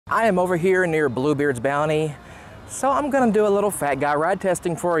I am over here near Bluebeard's Bounty, so I'm gonna do a little fat guy ride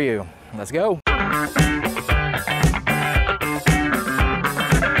testing for you. Let's go.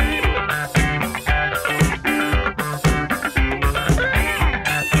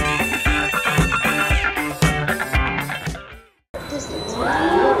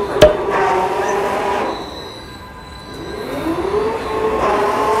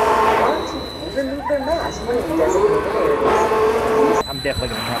 I'm definitely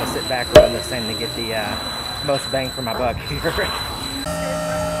going to try to sit back on this thing to get the most bang for my buck here.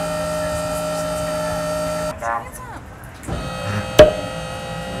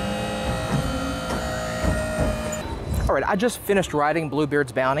 Alright, I just finished riding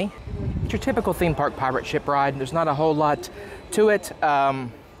Bluebeard's Bounty. It's your typical theme park pirate ship ride. There's not a whole lot to it.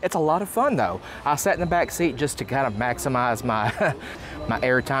 It's a lot of fun though. I sat in the back seat just to kind of maximize my, my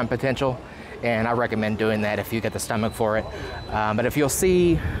airtime potential. And I recommend doing that if you get the stomach for it. But if you'll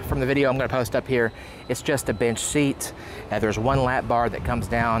see from the video I'm gonna post up here, it's just a bench seat. There's one lap bar that comes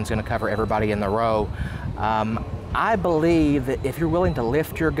down, it's gonna cover everybody in the row. I believe that if you're willing to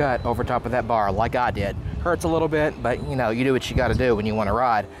lift your gut over top of that bar, like I did, hurts a little bit, but you know, you do what you gotta do when you wanna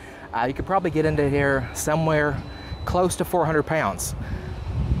ride. You could probably get into here somewhere close to 400 pounds.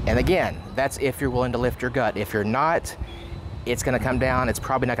 And again, that's if you're willing to lift your gut. If you're not, it's gonna come down. It's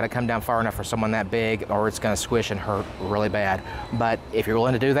probably not gonna come down far enough for someone that big, or it's gonna squish and hurt really bad. But if you're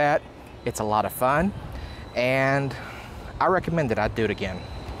willing to do that, it's a lot of fun. And I recommend that I'd do it again.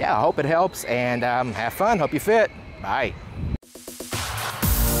 Yeah, I hope it helps, and have fun. Hope you fit. Bye.